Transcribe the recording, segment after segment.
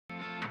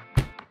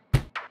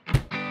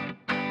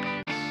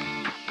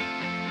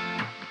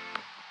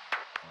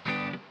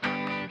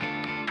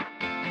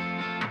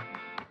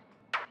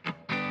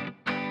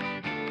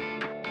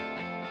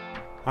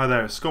Hi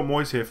there, Scott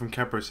Moyes here from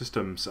CAD Pro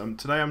Systems.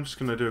 Today I'm just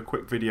going to do a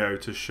quick video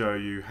to show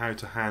you how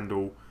to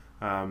handle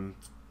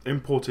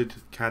imported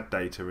CAD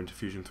data into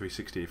Fusion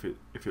 360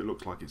 if it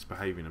looks like it's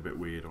behaving a bit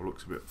weird or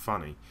looks a bit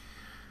funny.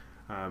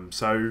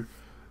 So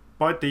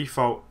by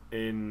default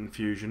in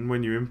Fusion,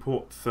 when you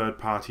import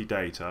third-party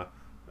data,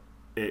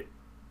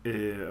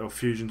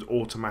 Fusion's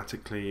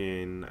automatically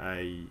in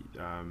a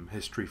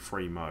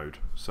history-free mode.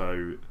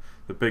 So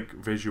the big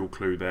visual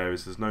clue there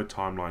is there's no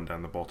timeline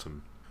down the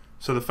bottom.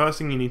 So the first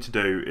thing you need to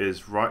do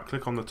is right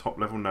click on the top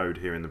level node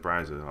here in the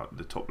browser, like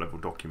the top level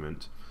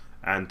document,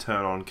 and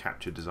turn on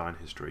Capture Design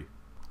History.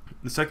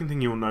 The second thing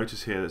you'll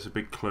notice here that's a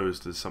big clue as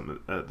to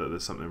that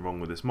there's something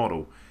wrong with this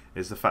model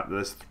is the fact that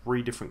there's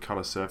 3 different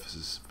color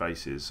surfaces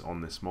faces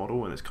on this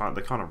model, and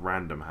they're kind of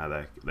random how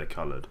they're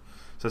colored.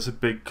 So that's a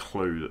big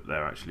clue that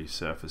they're actually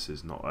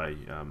surfaces, not a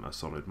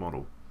solid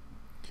model.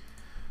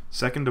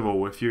 Second of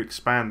all, if you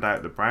expand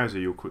out the browser,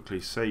 you'll quickly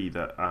see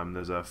that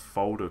there's a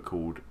folder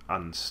called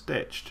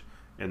Unstitched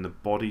in the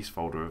bodies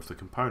folder of the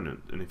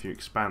component, and if you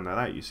expand that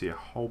out, you see a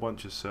whole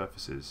bunch of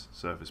surface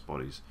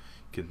bodies.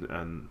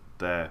 And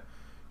there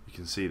you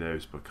can see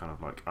those, but kind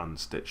of like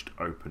unstitched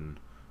open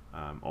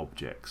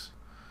objects.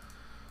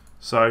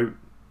 So,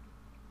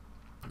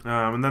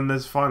 and then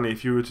there's finally,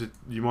 if you were to,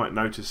 you might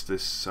notice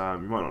this. You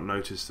might not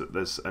notice that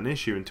there's an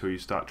issue until you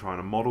start trying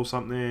to model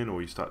something,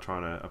 or you start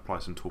trying to apply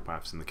some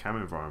toolpaths in the CAM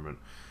environment.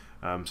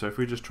 So if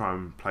we just try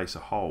and place a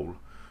hole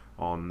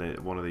on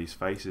one of these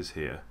faces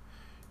here,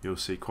 you'll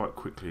see quite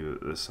quickly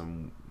that there's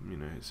some,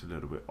 it's a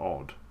little bit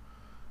odd.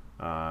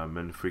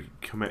 And if we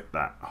commit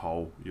that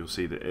hole, you'll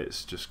see that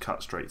it's just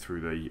cut straight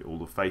through all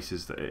the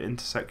faces that it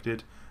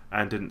intersected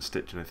and didn't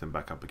stitch anything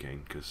back up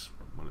again because,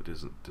 well, it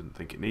didn't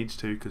think it needs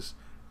to because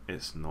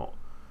it's not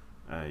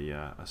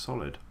a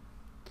solid.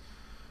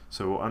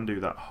 So we'll undo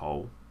that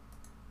hole,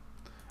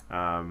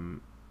 and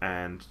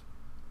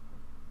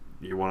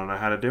you want to know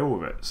how to deal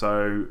with it.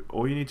 So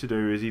all you need to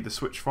do is either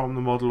switch from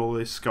the model or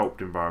the sculpt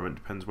environment,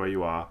 depends where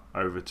you are,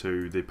 over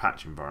to the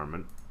patch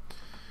environment,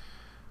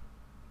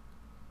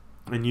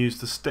 and use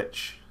the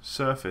stitch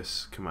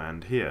surface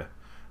command here.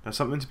 Now,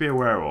 something to be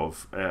aware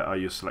of are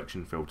your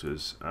selection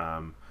filters,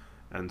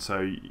 and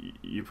so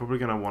you're probably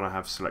going to want to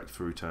have select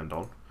through turned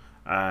on,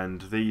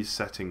 and these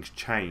settings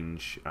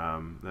change.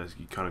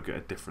 You kind of get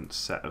a different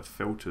set of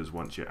filters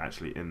once you're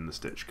actually in the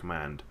stitch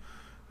command.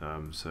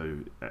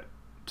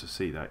 To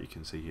see that, you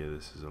can see here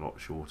this is a lot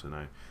shorter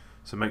now.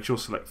 So make sure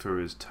select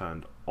through is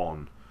turned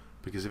on,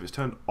 because if it's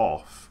turned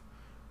off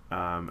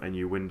and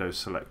you Windows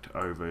select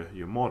over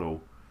your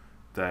model,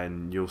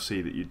 then you'll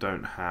see that you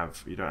don't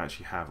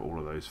actually have all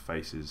of those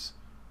faces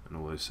and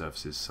all those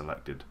surfaces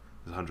selected.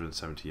 There's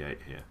 178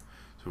 here.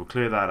 So we'll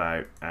clear that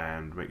out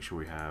and make sure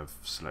we have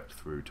select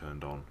through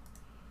turned on,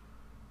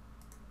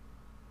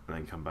 and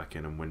then come back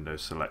in and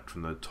Windows select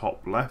from the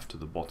top left to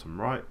the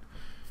bottom right.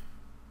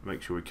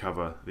 Make sure we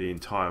cover the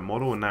entire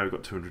model, and now we've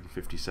got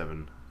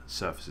 257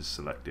 surfaces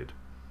selected.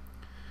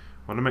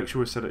 I want to make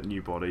sure we set it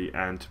new body,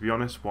 and to be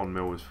honest, 1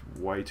 mil is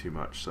way too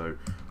much, so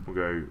we'll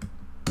go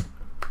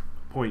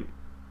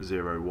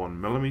 0.01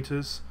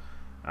 millimeters,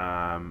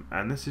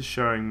 and this is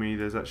showing me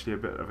there's actually a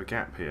bit of a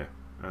gap here,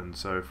 and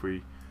so if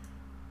we,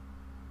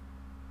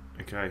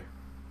 okay,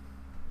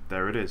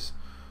 there it is.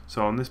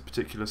 So on this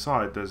particular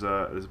side, there's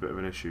a bit of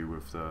an issue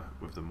with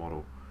the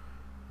model.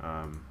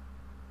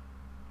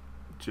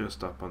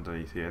 Just up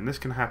underneath here, and this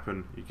can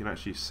happen, you can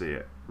actually see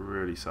it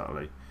really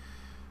subtly.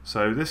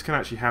 So this can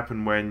actually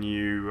happen when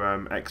you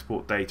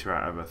export data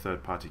out of a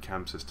third-party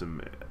CAM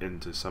system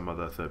into some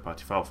other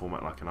third-party file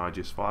format like an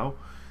IGES file.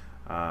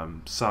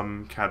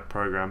 Some CAD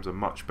programs are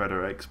much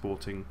better at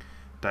exporting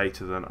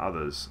data than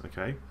others.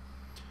 Okay,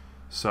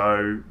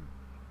 so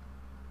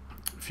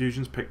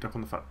Fusion's picked up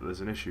on the fact that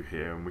there's an issue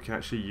here, and we can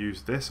actually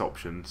use this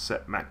option,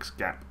 set max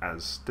gap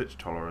as stitch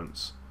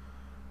tolerance,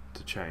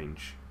 to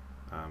change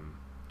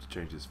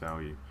this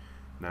value.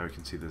 Now we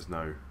can see there's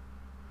no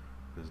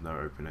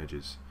open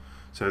edges.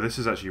 So this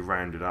is actually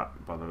rounded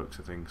up by the looks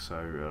of things. So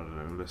I don't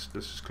know. Let's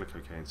just click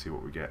OK and see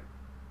what we get.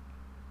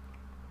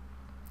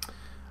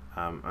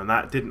 And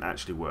that didn't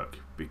actually work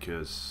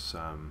because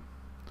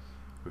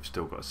we've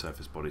still got a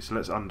surface body. So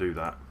let's undo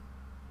that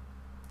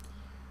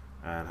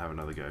and have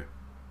another go.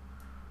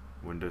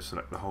 Windows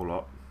select the whole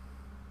lot.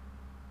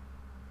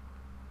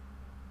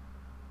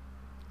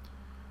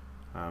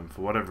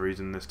 For whatever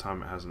reason, this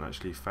time it hasn't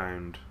actually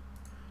found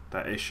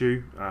that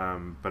issue,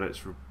 but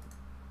it's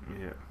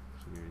new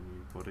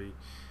body.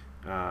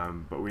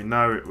 But we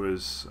know it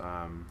was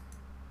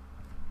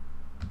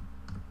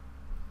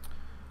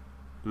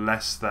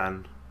less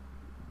than,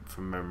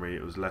 from memory,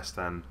 it was less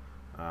than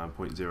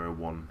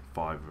 0.015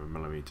 of a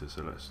millimeter.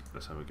 So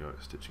let's have a go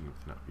at stitching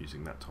everything up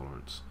using that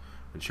tolerance.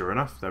 And sure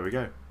enough, there we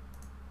go.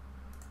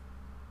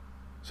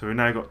 So we've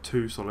now got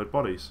 2 solid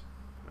bodies,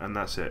 and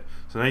that's it.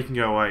 So now you can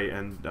go away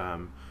and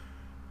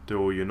do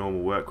all your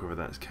normal work, whether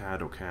that's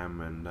CAD or CAM,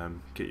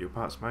 and get your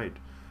parts made.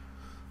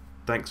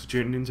 Thanks for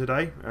tuning in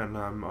today, and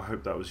I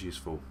hope that was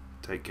useful.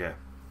 Take care.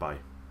 Bye.